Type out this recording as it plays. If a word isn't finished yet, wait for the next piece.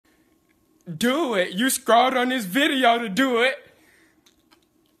Do it. You scrolled on this video to do it.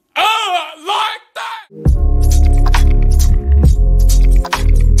 Oh, I like that!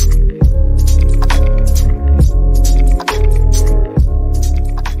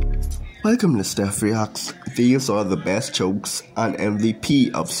 Welcome to Steff Reacts. These are the best jokes and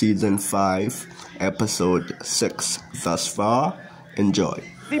MVP of Season 5, Episode 6 thus far. Enjoy.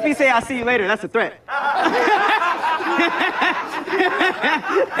 CP say I'll see you later, that's a threat.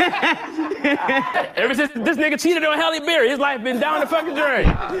 Ever since this nigga cheated on Halle Berry, his life been down the fucking drain.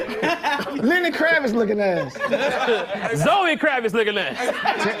 Lenny Kravitz looking ass. Zoe Kravitz looking ass.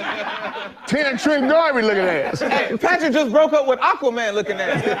 Tina Trick Darby looking ass. Hey, Patrick just broke up with Aquaman looking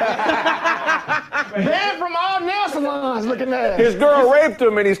ass. Dan from all nail salons looking ass. His girl raped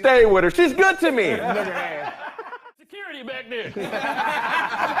him and he stayed with her. She's good to me. Security back there.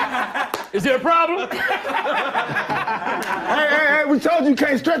 Is there a problem? Hey, we told you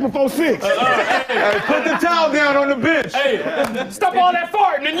can't stretch before 6. Hey, put the towel down on the bench. Hey, stop all that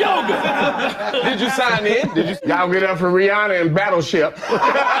farting and yoga. Did you sign in? Y'all get up for Rihanna and Battleship.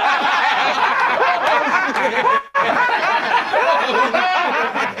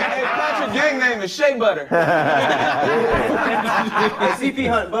 Patrick gang name is Shea Butter. CP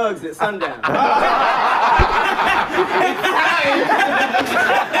hunt bugs at sundown.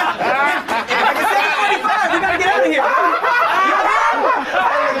 We gotta get out of here.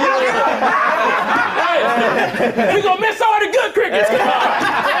 We gonna miss all the good crickets.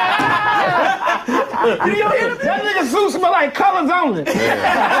 That nigga suit smell like colors only. Hey,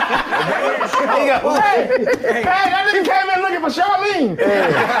 that nigga came in looking for Charlene.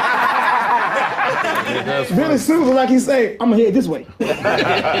 Billy Suits like he say, I'ma head this way. You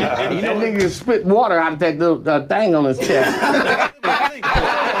know, nigga spit water out of that little thing on his chest.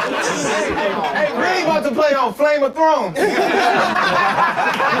 Hey, Kraig about to play on Flame of Thrones.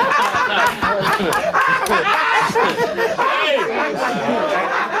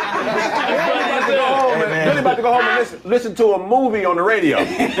 Billy about to go home and listen to a movie on the radio.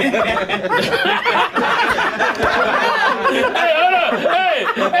 Hey, hold up.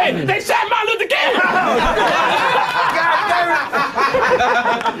 Hey, they shot Martin Luther King.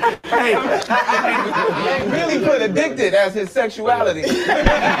 Hey, Billy put addicted as his sexuality.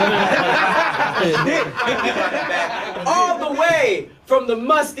 All the way from the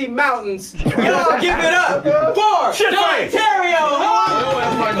musty mountains. Y'all give it up for Donterio.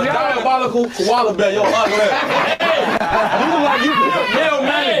 Diabolical koala bear, yo ugly ass. You look like you nail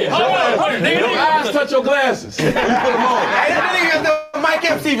man. Your eyes touch your glasses. You put them on. Hey, that nigga got the Mike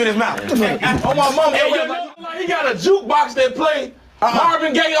MC in his mouth. On my mama, he got a jukebox that play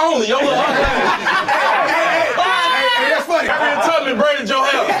Marvin Gaye only. Yo look ugly ass. Hey, that's funny. Harriet Tubman braided your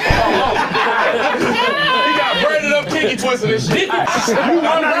hair. He got braided up kinky twisted and shit. You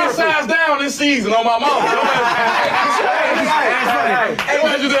one size down this season on my mama. Hey,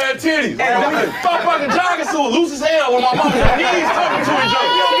 why you got titties? Fucking jogging suit, loose as hell on my mama. Your knees talking to each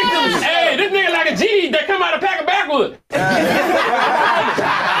other. Hey, this nigga like a G that come out of pack of backwood.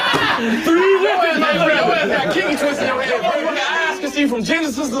 3 whippers, my Your ass got kinky twisted in your head. Your eyes can see from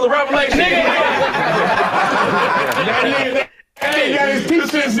Genesis to the Revelation. Hey, you got his teeth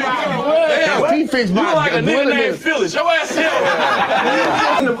fixed. Damn, He fixed you look like a nigga named Phyllis. Your ass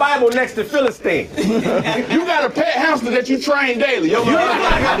hell. In the Bible next to Philistine. You got a pet hamster that you train daily. Yo, You look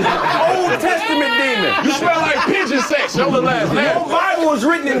like an Old Testament demon. you smell like pigeon sex. Your little ass. Your Bible was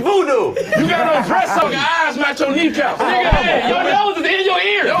written in voodoo. You got no dress on. Your eyes match your kneecaps. Nigga, hey, your nose is in your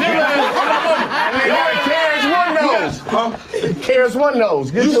ear. Cares one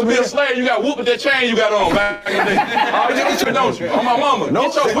nose. You used to be a slave. You got whooped with that chain you got on back in the day. Don't you? On my mama.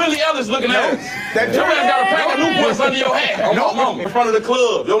 Get your Willie Ellis looking ass. Your ass got a pack of Newports under your hat. On my mama. In front of the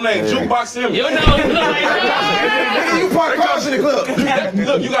club. Your name Jukebox Simmons. Your nose is like You park cars in the club.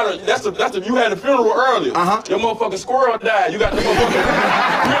 Look, you got you had a funeral earlier. Your motherfucking squirrel died. You got the motherfucking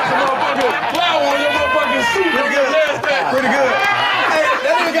flower on your motherfucking suit. Pretty good. Pretty good. Hey,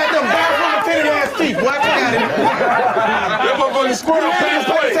 that nigga got them bathroom attendant ass teeth. What you got in it? Your motherfucking squirrel passed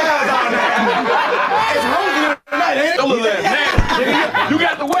away. It's rosy tonight, ain't it? Your little ass nasty. You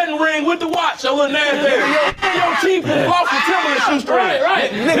got the wedding ring with the watch. Your little nasty. Your teeth was lost with Timberland shoestrings.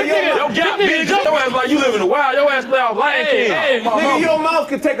 right. Nigga, your gap big. Your ass like you live in the wild. Your ass play off Lion King. Nigga, your mouth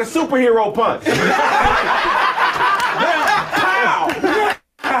can take a superhero punch. Pow!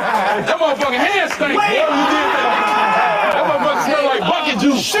 That motherfucking hand stink. That motherfucker smell like bucket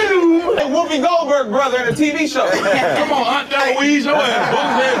juice. Shoot! Hey, Whoopi Goldberg brother in a TV show. Come on, Aunt Eloise, your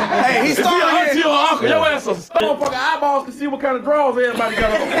ass. Hey, he started auntie or uncle, your ass a motherfucking eyeballs to see what kind of drawers everybody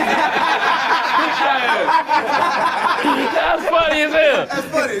got on. That's funny as hell. That's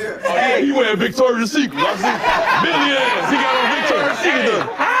funny, yeah. Oh, yeah, he wearing Victoria's Secret. I see Billy ass. He got on Victoria's Secret.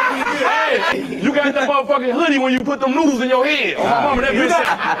 Hey, you got that motherfucking hoodie when you put them noodles in your head. Oh, my mama, that bitch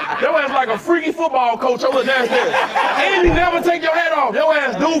said, your ass like a freaky football coach over there. And you never take your hat off. Your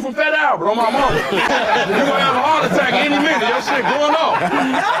ass dude from Fat Albert on my mama. You gonna have a heart attack any minute. Your shit going off.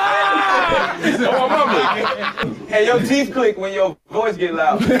 On my mama. Hey, your teeth click when your voice get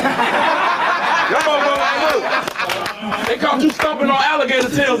loud. Your motherfucker, look. They caught you stomping on alligator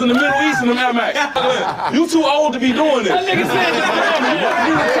tails in the Middle East in the Mad Max. You too old to be doing this. That nigga said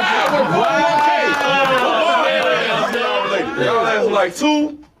y'all ass like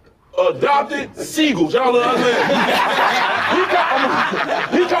two adopted seagulls. Y'all look ugly.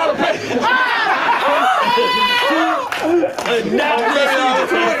 He called a pay.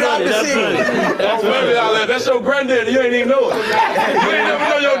 That's your granddaddy. You ain't even know it. You ain't never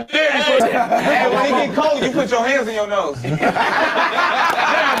know your daddy. Hey, when it get cold, you put your hands in your nose. Hey,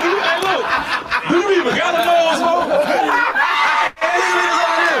 look. Do you even got a nose, ho?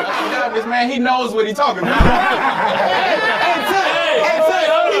 This man, he knows what he talking about.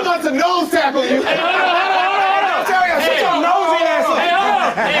 He wants to nose tackle you. Hey, hold on. Shut your nosy ass up. Hey, hold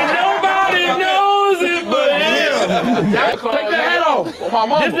on. Ain't nobody knows it but him. Take that hat off on my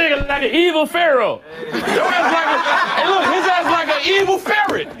mama. This nigga like an evil pharaoh. Your ass like hey, look, his ass like an evil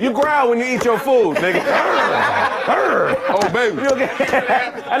ferret. You growl when you eat your food, nigga. Oh, baby.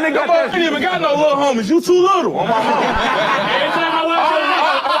 I think Your boy ain't even got no little homies. You too little on my mama. Every time I look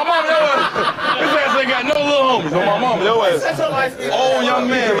His ass ain't got no little homies on my mama. Your ass. That's your life. Old young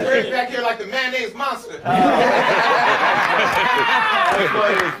man. Back here like the mayonnaise monster.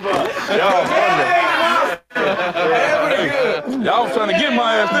 Y'all was trying to get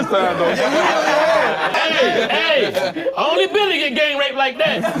my ass this time, though. Hey, only Billy get gang raped like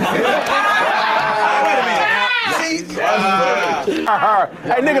that.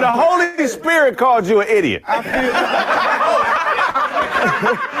 Hey, nigga, the Holy Spirit called you an idiot. You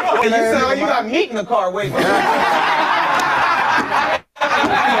sound like you got meat in the car waiting. What's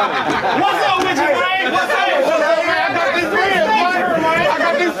up with you, man? What's up? I got these ribs, man. I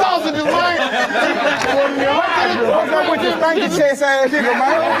got these sausages, man. What's up with this monkey chest ass nigga,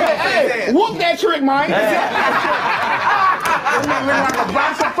 man? Hey, whoop that trick, man. You look like a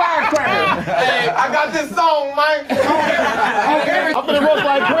box of firecrackers. Hey, I got this song, man. I'm finna roast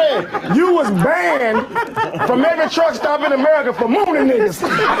like Kraig. You was banned from every truck stop in America for mooning niggas.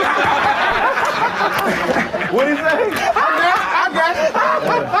 What do you say? I got it.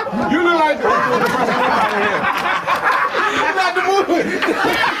 You look like not the movie.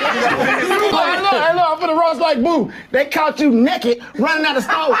 Hey, look, I'm finna roast like Boo. They caught you naked running out the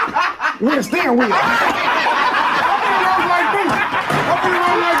store with a steering wheel. I'm finna roast like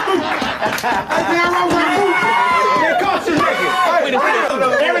Boo. They caught you naked.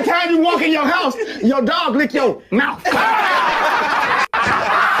 Every time you walk in your house, your dog lick your mouth.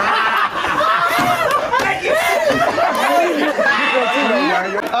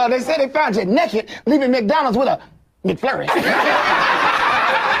 They said they found you naked, leaving McDonald's with a McFlurry.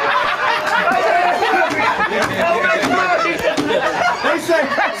 They say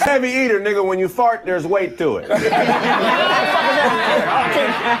heavy eater, nigga. When you fart, there's weight to it.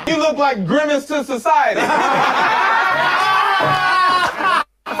 You look like Grimace to society.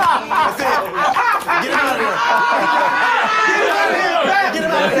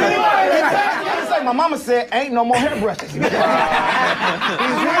 My mama said, ain't no more hairbrushes.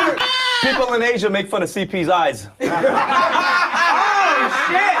 People in Asia make fun of CP's eyes.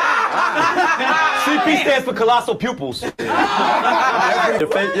 CP stands for colossal pupils. Your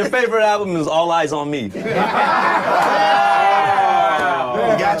favorite album is All Eyes on Me. You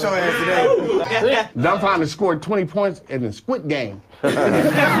got your ass today. Donterio scored 20 points in the Squid Game.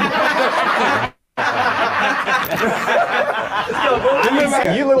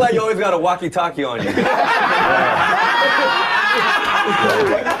 You look like you always got a walkie-talkie on you.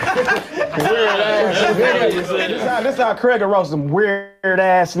 This how Kraig roast some weird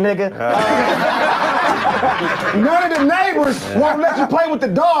ass nigga. None of the neighbors won't let you play with the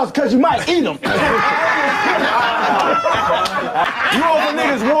dogs because you might eat them. You offer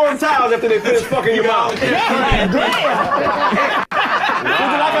niggas warm towels after they finish fucking your mouth. Damn. Would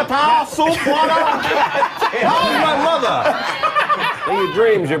you like a towel, soup, water? How's my mother? In your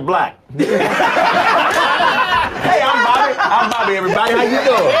dreams, you're black. Hey, I'm Bobby. I'm Bobby, everybody. How you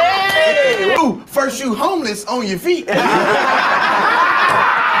doing? Hey. Ooh, first you homeless on your feet.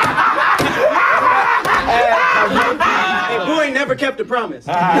 kept a promise.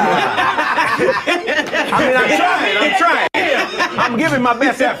 I mean, I'm trying. I'm giving my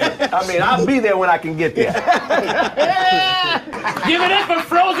best effort. I mean, I'll be there when I can get there. Give it up for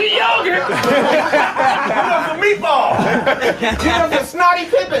frozen yogurt. Give it up for meatball. Give it up for snotty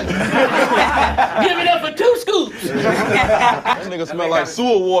Pippin. Give it up for 2 scoops. That nigga smell like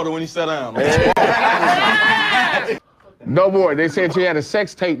sewer water when he sat down. No more. They said you had a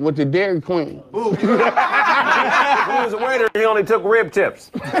sex tape with the Dairy Queen. He was a waiter. He only took rib tips.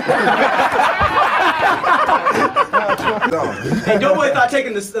 Hey, Doughboy thought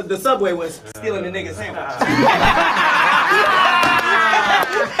taking the subway was stealing the nigga's sandwich.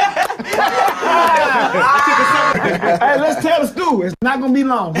 Hey, let's tell the stool. It's not gonna be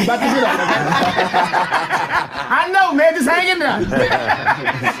long. We're about to get up. I know, man. Just hang in there.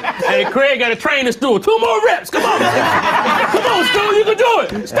 Hey, Kraig got a training stool. 2 more reps. Come on. Come on, stool. You can do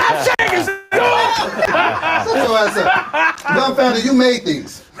it. Stop shaking, stool. Shut your ass up. Gunfounder, you made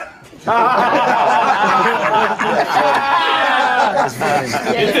these.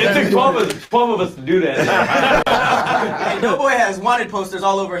 It took 12 of us to do that. Hey, Doughboy has wanted posters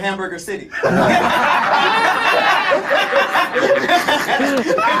all over Hamburger City.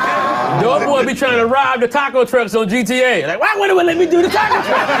 Doughboy be trying to rob the taco trucks on GTA. Like, why wouldn't let me do the taco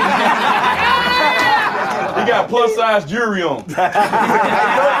truck? He got plus-size jewelry on.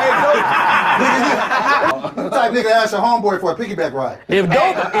 What type nigga ask your homeboy for a piggyback ride? If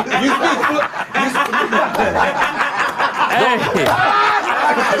Doughboy...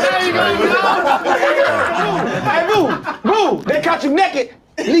 Hey, Boo, they caught you naked,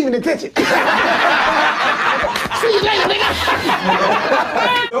 leaving detention. See you later, nigga.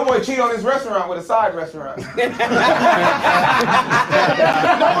 That boy cheat on his restaurant with a side restaurant.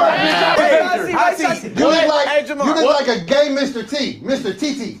 You look like a gay Mr. T, Mr.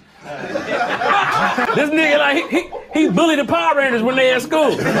 TT. This nigga, like, he bullied the Power Rangers when they at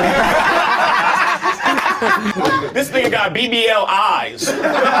school. This nigga got BBL eyes.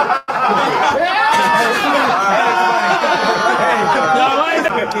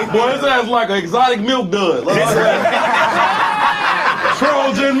 Boy, his ass like an exotic milk dud.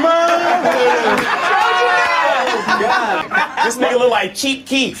 Trojan man. This nigga look like Cheap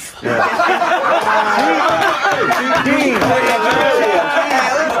Keef. This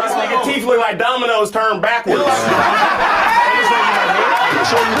nigga teeth look like dominoes turned backwards.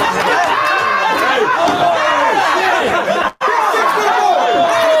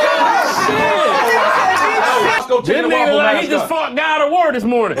 This nigga like he just fought God of War this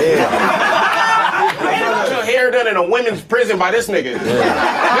morning. Your hair done in a women's prison by this nigga.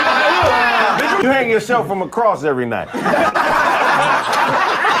 You hang yourself from a cross every night.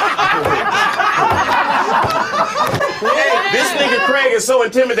 This nigga Kraig is so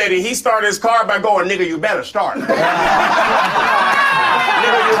intimidating, he started his car by going, nigga, you better start. Nigga, you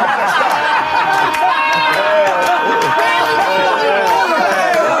better start.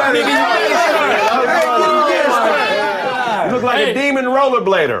 You look like a demon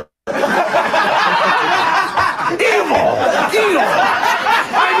rollerblader. Evil!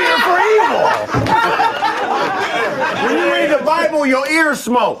 I'm here for evil! When you read the Bible, your ears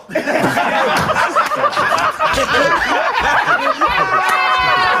smoke.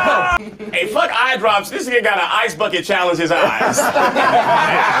 Hey, fuck eye drops. This nigga got an ice bucket challenge his eyes.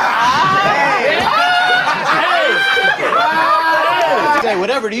 Hey,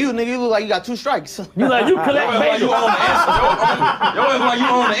 whatever to you, nigga, you look like you got 2 strikes. You like you collect baby. Yo, it's like you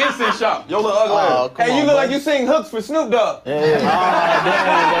own the incense shop. Yo, look ugly. Hey, you look like you sing hooks for Snoop Dogg.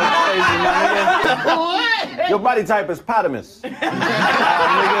 Your body type is potamus.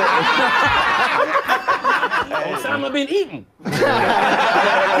 Osama been eating. When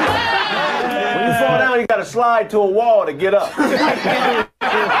you fall down, you gotta slide to a wall to get up.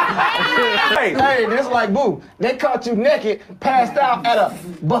 Hey, that's like Boo. They caught you naked, passed out at a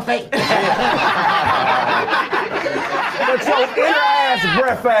buffet. Put your inner ass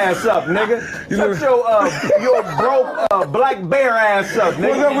breath ass up, nigga. Shut your broke black bear ass up, nigga.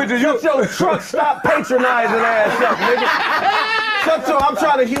 What's up with you? Shut your truck stop patronizing ass up, nigga. Shut your I'm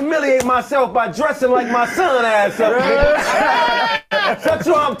trying to humiliate myself by dressing like my son ass up, nigga. Shut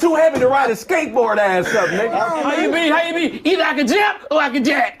your I'm too heavy to ride a skateboard ass up, nigga. How you be? Either I can jump or I can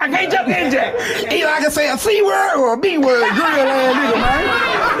jack. I can't jump and jack. Either I can say a C word or a B word, grill ass nigga, man.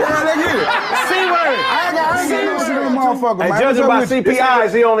 Yeah, look here. C word. I ain't got no shit in the motherfucker, man. Judging by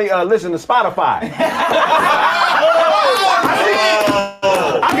CPIs, he only listen to Spotify.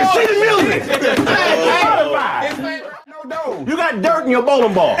 I can see the music. Spotify. You got dirt in your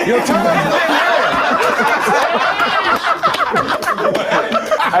bowling ball. Your turn.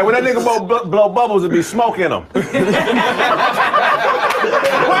 Hey, when that nigga blow bubbles, it be smoke in them.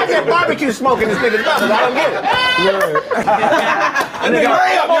 Why is that barbecue smoke in this nigga's mouth? I don't get it. And they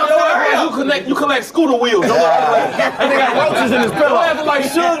you collect scooter wheels. And they got roaches in his pillow. Your like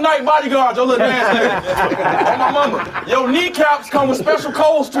Suge Knight bodyguard, your little ass. Oh my mama. Your kneecaps come with special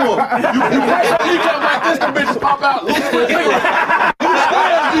codes to them. You press your kneecap like this, the bitches pop out. Loose with a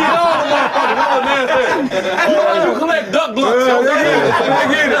You collect duck blunts. You just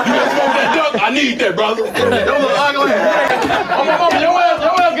smoke that duck. I need that, brother. Your little ugly. Oh my mama, your ass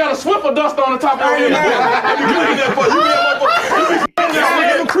got a Swiffer dust on the top of your head. You need that for you.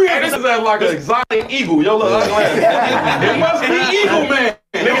 This is like an exotic eagle, your little ugly ass. It must be eagle, man.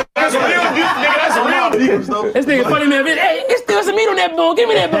 Nigga, that's a real dude. Nigga, that's a real dude. This nigga funny, man. Hey, it's still some meat on that bone. Give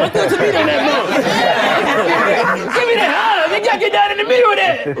me that bone. Still some meat on that bone. Give me that. They got you down in the middle of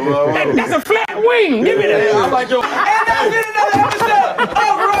that. That's a flat wing. Give me that. I like your. And that's been another episode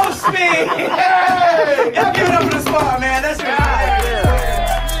of Roast Me. Y'all give it up for the spot, man.